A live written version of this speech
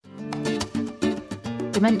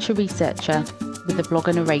dementia researcher with a blog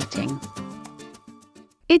and a rating.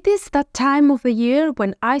 It is that time of the year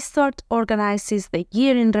when iStart organizes the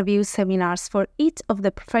Year in Review seminars for each of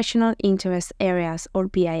the professional interest areas, or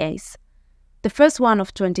PIAs. The first one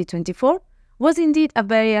of 2024 was indeed a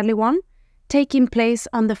very early one, taking place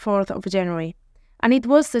on the 4th of January, and it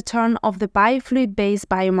was the turn of the Biofluid-based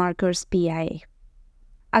biomarkers PIA.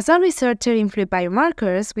 As a researcher in fluid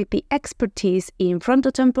biomarkers with the expertise in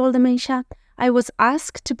frontotemporal dementia, I was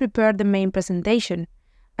asked to prepare the main presentation,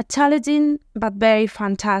 a challenging but very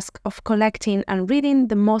fun task of collecting and reading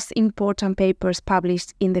the most important papers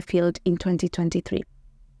published in the field in 2023.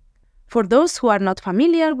 For those who are not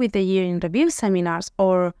familiar with the Year in Review seminars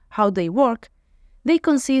or how they work, they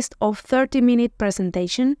consist of 30-minute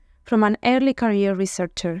presentation from an early career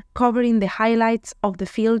researcher covering the highlights of the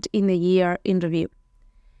field in the Year in Review,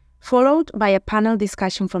 followed by a panel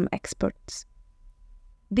discussion from experts.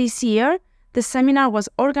 This year, the seminar was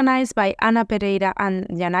organized by Ana Pereira and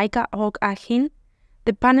Janaika Hog-Ahin.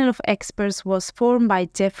 The panel of experts was formed by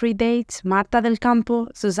Jeffrey Dates, Marta del Campo,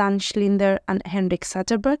 Susanne Schlinder, and Henrik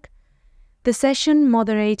Satterberg. The session,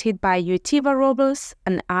 moderated by Yoitiva Robles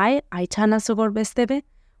and I, Aitana Sogorb-Esteve,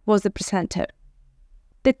 was the presenter.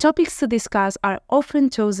 The topics to discuss are often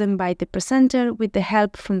chosen by the presenter with the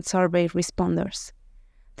help from survey responders.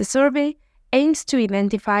 The survey aims to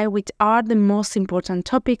identify which are the most important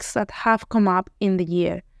topics that have come up in the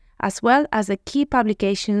year, as well as the key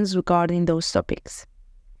publications regarding those topics.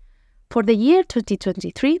 For the year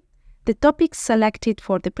 2023, the topics selected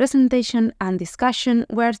for the presentation and discussion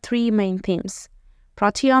were three main themes: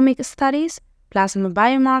 proteomic studies, plasma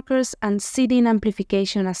biomarkers, and seeding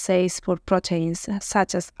amplification assays for proteins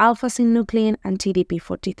such as alpha-synuclein and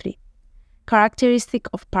TDP43. Characteristic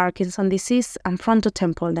of Parkinson's disease and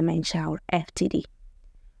frontotemporal dementia, or FTD.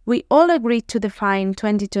 We all agreed to define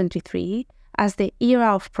 2023 as the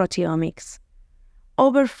era of proteomics.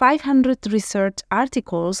 Over 500 research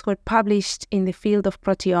articles were published in the field of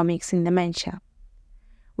proteomics in dementia.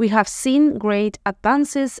 We have seen great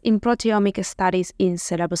advances in proteomic studies in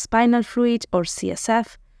cerebrospinal fluid, or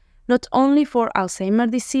CSF, not only for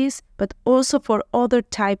Alzheimer's disease, but also for other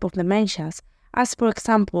types of dementias, as for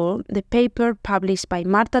example, the paper published by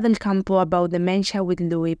Marta del Campo about dementia with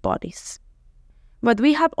Lewy bodies. But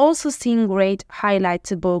we have also seen great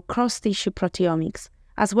highlights about cross-tissue proteomics,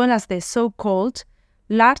 as well as the so-called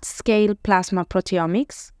large-scale plasma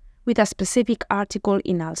proteomics, with a specific article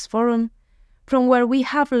in ALS Forum, from where we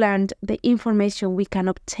have learned the information we can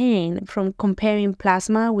obtain from comparing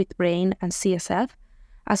plasma with brain and CSF,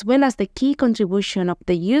 as well as the key contribution of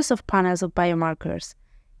the use of panels of biomarkers,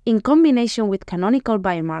 in combination with canonical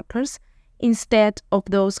biomarkers, instead of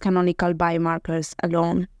those canonical biomarkers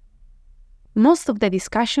alone. Most of the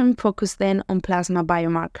discussion focused then on plasma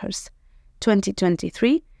biomarkers.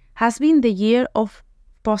 2023 has been the year of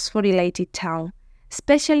phosphorylated tau,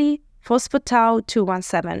 especially phospho-tau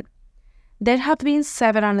 217. There have been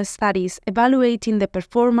several studies evaluating the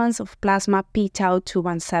performance of plasma p-tau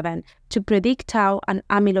 217 to predict tau and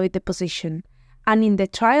amyloid deposition, and in the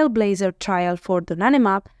Trailblazer trial for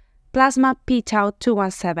donanemab, plasma p-tau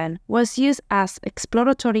 217 was used as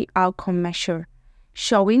exploratory outcome measure,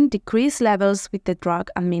 showing decreased levels with the drug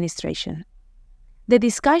administration. The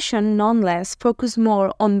discussion, nonetheless, focused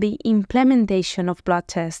more on the implementation of blood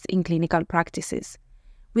tests in clinical practices,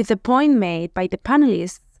 with the point made by the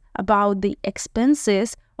panelists about the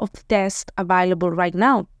expenses of the tests available right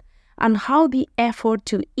now, and how the effort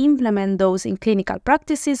to implement those in clinical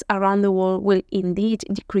practices around the world will indeed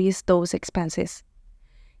decrease those expenses.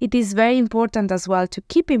 It is very important as well to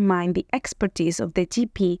keep in mind the expertise of the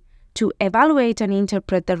GP to evaluate and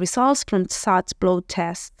interpret the results from such blood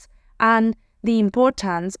tests, and the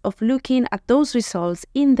importance of looking at those results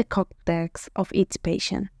in the context of each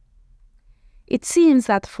patient. It seems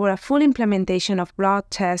that for a full implementation of blood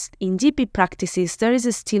tests in GP practices, there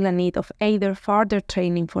is still a need of either further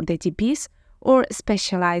training for the GPs or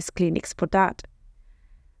specialized clinics for that.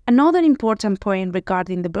 Another important point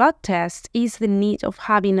regarding the blood tests is the need of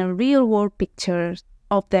having a real-world picture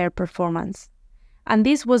of their performance. And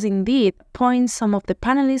this was indeed a point some of the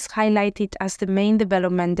panelists highlighted as the main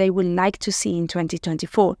development they would like to see in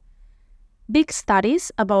 2024. Big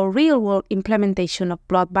studies about real-world implementation of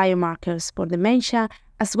blood biomarkers for dementia,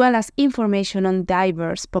 as well as information on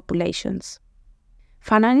diverse populations.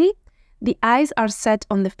 Finally, the eyes are set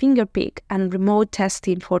on the finger prick and remote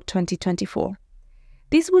testing for 2024.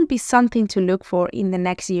 This will be something to look for in the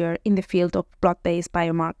next year in the field of blood-based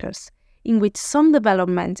biomarkers, in which some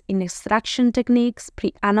development in extraction techniques,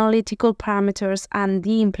 pre-analytical parameters, and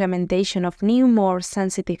the implementation of new, more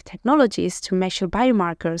sensitive technologies to measure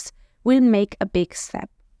biomarkers will make a big step.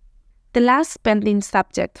 The last pending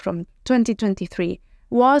subject from 2023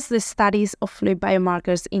 was the studies of fluid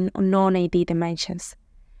biomarkers in non-AD dementias,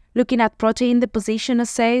 looking at protein deposition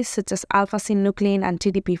assays such as alpha-synuclein and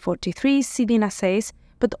TDP43 seeding assays,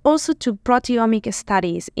 but also to proteomic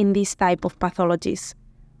studies in this type of pathologies.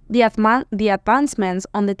 The advancements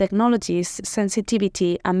on the technologies,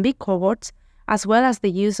 sensitivity, and big cohorts, as well as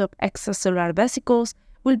the use of extracellular vesicles,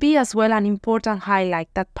 will be as well an important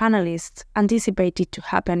highlight that panelists anticipated to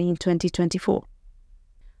happen in 2024.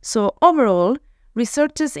 So overall,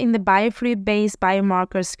 researchers in the biofluid-based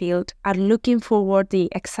biomarkers field are looking forward to the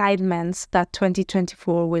excitements that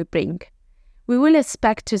 2024 will bring. We will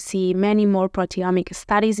expect to see many more proteomic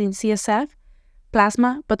studies in CSF,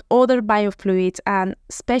 plasma, but other biofluids and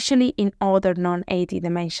especially in other non-AD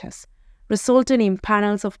dementias, resulting in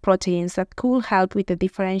panels of proteins that could help with the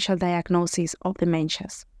differential diagnosis of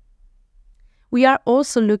dementias. We are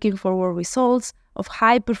also looking forward results of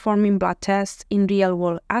high-performing blood tests in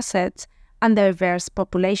real-world assets and diverse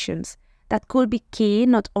populations that could be key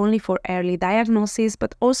not only for early diagnosis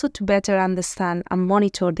but also to better understand and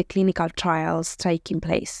monitor the clinical trials taking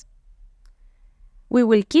place. We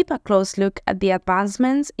will keep a close look at the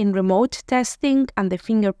advancements in remote testing and the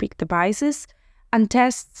fingerprick devices and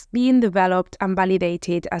tests being developed and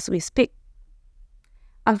validated as we speak.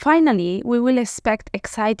 And finally, we will expect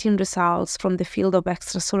exciting results from the field of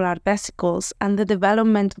extracellular vesicles and the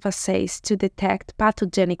development of assays to detect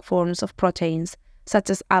pathogenic forms of proteins such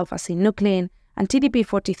as alpha-synuclein and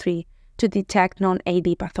TDP43 to detect non-AD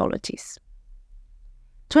pathologies.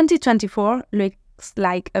 2024 looks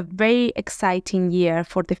like a very exciting year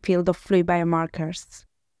for the field of fluid biomarkers.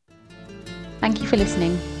 Thank you for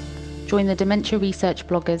listening. Join the dementia research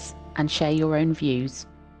bloggers and share your own views.